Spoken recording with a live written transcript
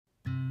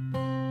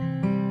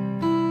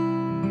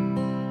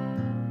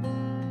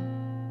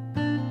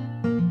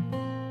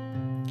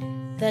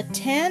The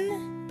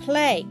 10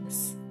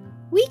 Plagues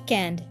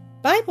Weekend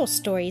Bible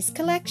Stories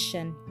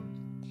Collection.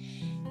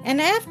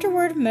 And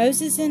afterward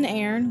Moses and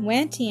Aaron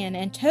went in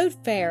and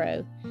told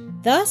Pharaoh,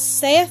 Thus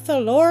saith the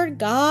Lord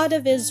God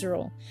of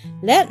Israel,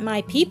 Let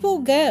my people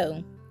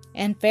go.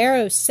 And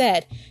Pharaoh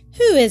said,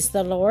 Who is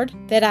the Lord,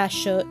 that I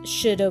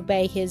should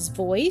obey his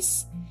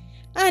voice?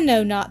 I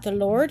know not the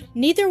Lord,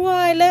 neither will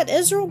I let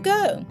Israel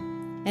go.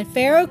 And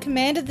Pharaoh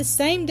commanded the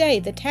same day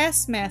the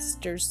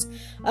taskmasters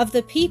of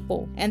the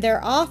people and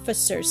their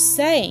officers,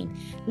 saying,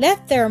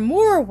 Let their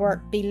more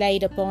work be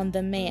laid upon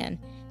the men,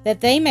 that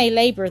they may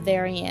labor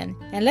therein,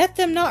 and let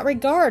them not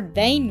regard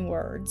vain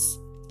words.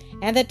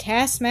 And the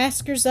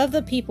taskmasters of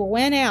the people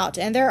went out,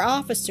 and their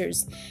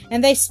officers,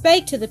 and they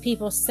spake to the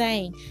people,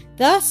 saying,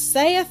 Thus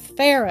saith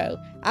Pharaoh,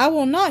 I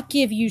will not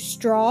give you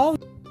straw,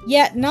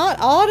 yet not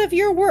aught of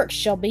your work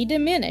shall be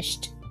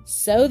diminished.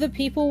 So the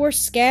people were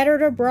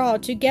scattered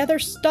abroad to gather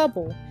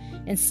stubble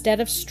instead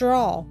of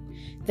straw.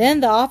 Then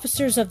the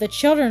officers of the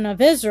children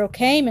of Israel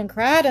came and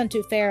cried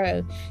unto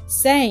Pharaoh,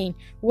 saying,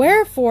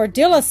 Wherefore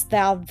dealest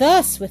thou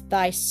thus with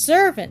thy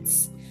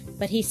servants?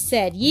 But he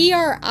said, Ye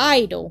are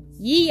idle,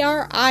 ye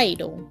are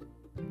idle.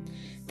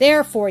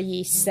 Therefore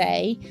ye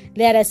say,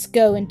 Let us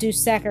go and do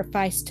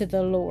sacrifice to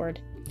the Lord.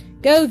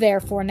 Go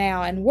therefore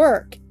now and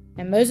work.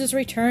 And Moses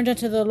returned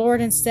unto the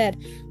Lord and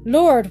said,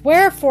 Lord,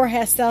 wherefore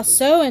hast thou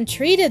so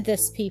entreated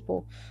this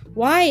people?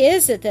 Why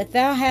is it that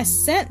thou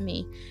hast sent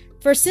me?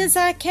 For since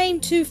I came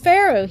to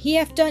Pharaoh, he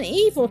hath done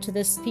evil to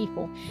this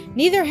people,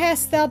 neither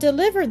hast thou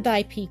delivered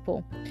thy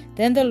people.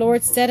 Then the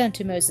Lord said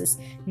unto Moses,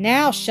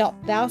 Now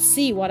shalt thou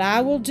see what I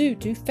will do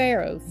to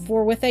Pharaoh,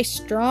 for with a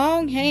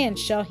strong hand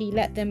shall he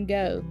let them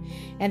go,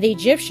 and the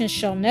Egyptians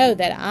shall know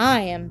that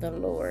I am the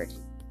Lord.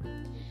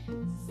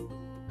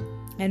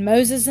 And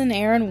Moses and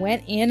Aaron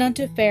went in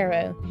unto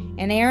Pharaoh,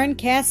 and Aaron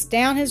cast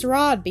down his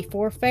rod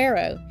before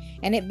Pharaoh,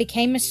 and it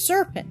became a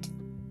serpent.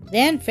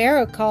 Then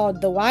Pharaoh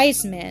called the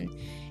wise men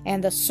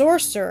and the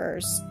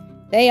sorcerers.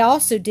 They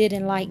also did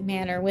in like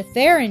manner with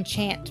their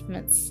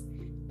enchantments.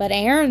 But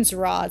Aaron's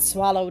rod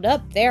swallowed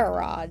up their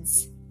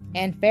rods.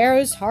 And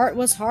Pharaoh's heart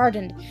was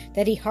hardened,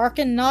 that he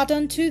hearkened not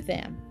unto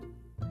them.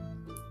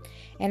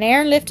 And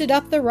Aaron lifted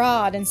up the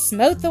rod, and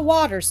smote the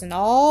waters, and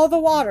all the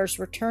waters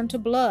were turned to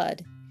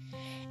blood.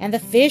 And the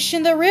fish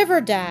in the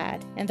river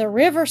died, and the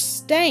river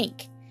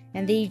stank,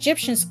 and the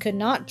Egyptians could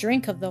not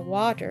drink of the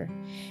water.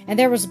 And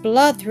there was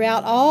blood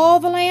throughout all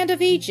the land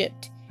of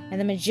Egypt, and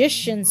the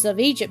magicians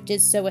of Egypt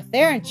did so with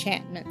their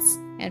enchantments,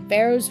 and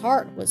Pharaoh's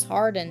heart was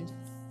hardened.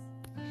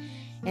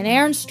 And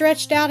Aaron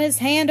stretched out his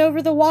hand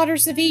over the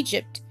waters of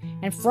Egypt,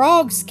 and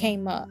frogs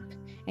came up,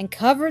 and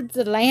covered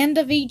the land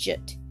of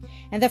Egypt.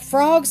 And the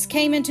frogs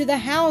came into the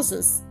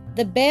houses,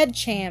 the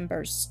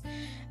bedchambers,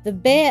 the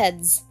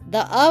beds,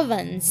 the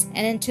ovens,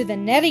 and into the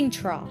netting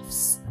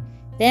troughs.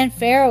 Then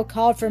Pharaoh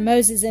called for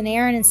Moses and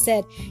Aaron and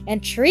said,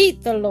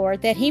 Entreat the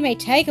Lord, that he may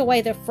take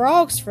away the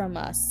frogs from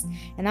us,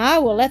 and I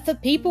will let the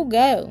people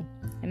go.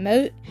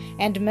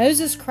 And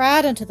Moses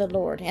cried unto the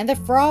Lord, and the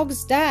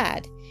frogs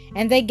died,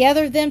 and they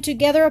gathered them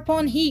together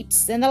upon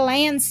heaps, and the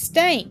land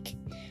stank.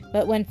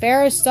 But when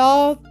Pharaoh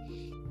saw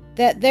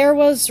that there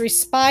was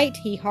respite,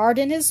 he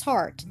hardened his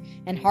heart,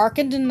 and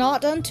hearkened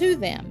not unto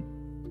them.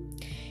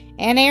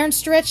 And Aaron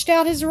stretched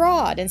out his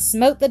rod, and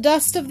smote the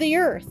dust of the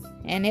earth,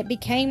 and it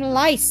became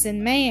lice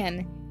in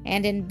man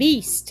and in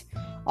beast.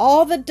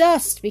 All the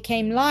dust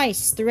became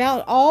lice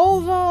throughout all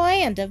the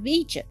land of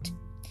Egypt.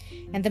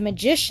 And the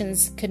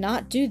magicians could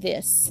not do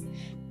this,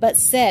 but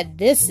said,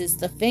 This is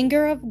the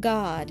finger of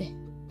God.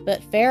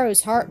 But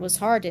Pharaoh's heart was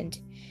hardened,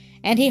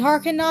 and he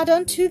hearkened not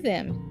unto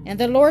them. And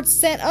the Lord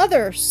sent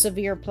other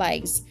severe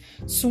plagues,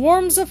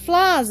 swarms of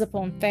flies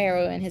upon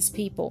Pharaoh and his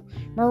people,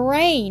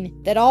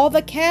 murrain, that all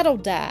the cattle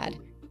died,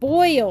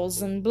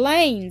 boils and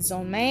blains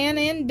on man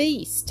and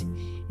beast.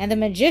 And the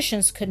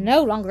magicians could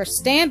no longer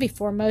stand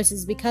before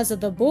Moses because of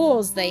the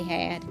bulls they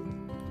had.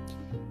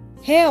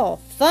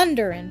 Hail,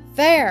 thunder, and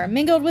fire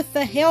mingled with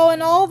the hail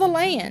in all the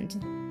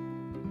land,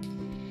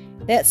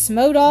 that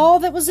smote all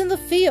that was in the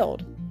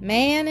field,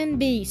 man and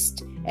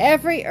beast,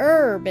 every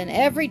herb and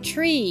every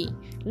tree,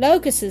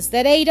 locusts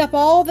that ate up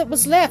all that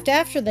was left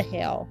after the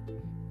hail.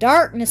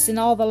 Darkness in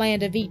all the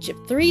land of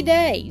Egypt 3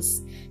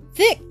 days,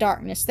 thick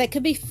darkness that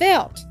could be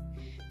felt.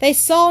 They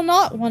saw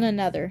not one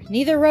another,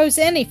 neither rose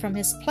any from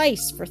his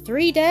place for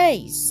 3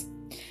 days.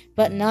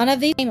 But none of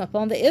these came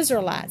upon the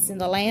Israelites in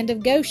the land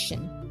of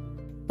Goshen.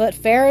 But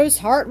Pharaoh's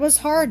heart was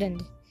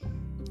hardened,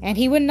 and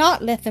he would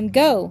not let them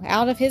go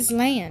out of his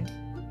land.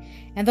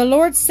 And the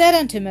Lord said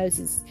unto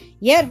Moses,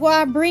 Yet will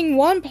I bring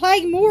 1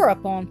 plague more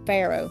upon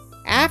Pharaoh.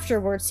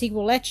 Afterwards he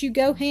will let you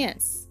go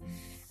hence.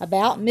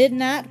 About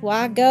midnight will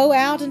I go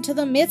out into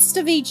the midst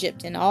of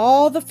Egypt, and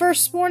all the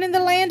firstborn in the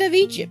land of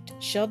Egypt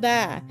shall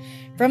die,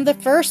 from the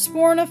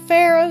firstborn of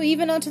Pharaoh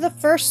even unto the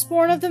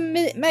firstborn of the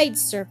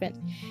maidservant,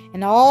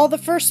 and all the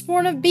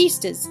firstborn of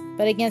beasts.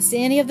 But against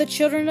any of the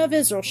children of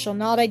Israel shall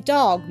not a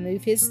dog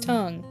move his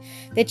tongue,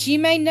 that ye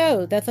may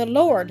know that the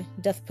Lord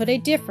doth put a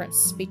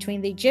difference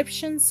between the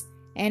Egyptians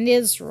and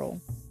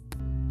Israel.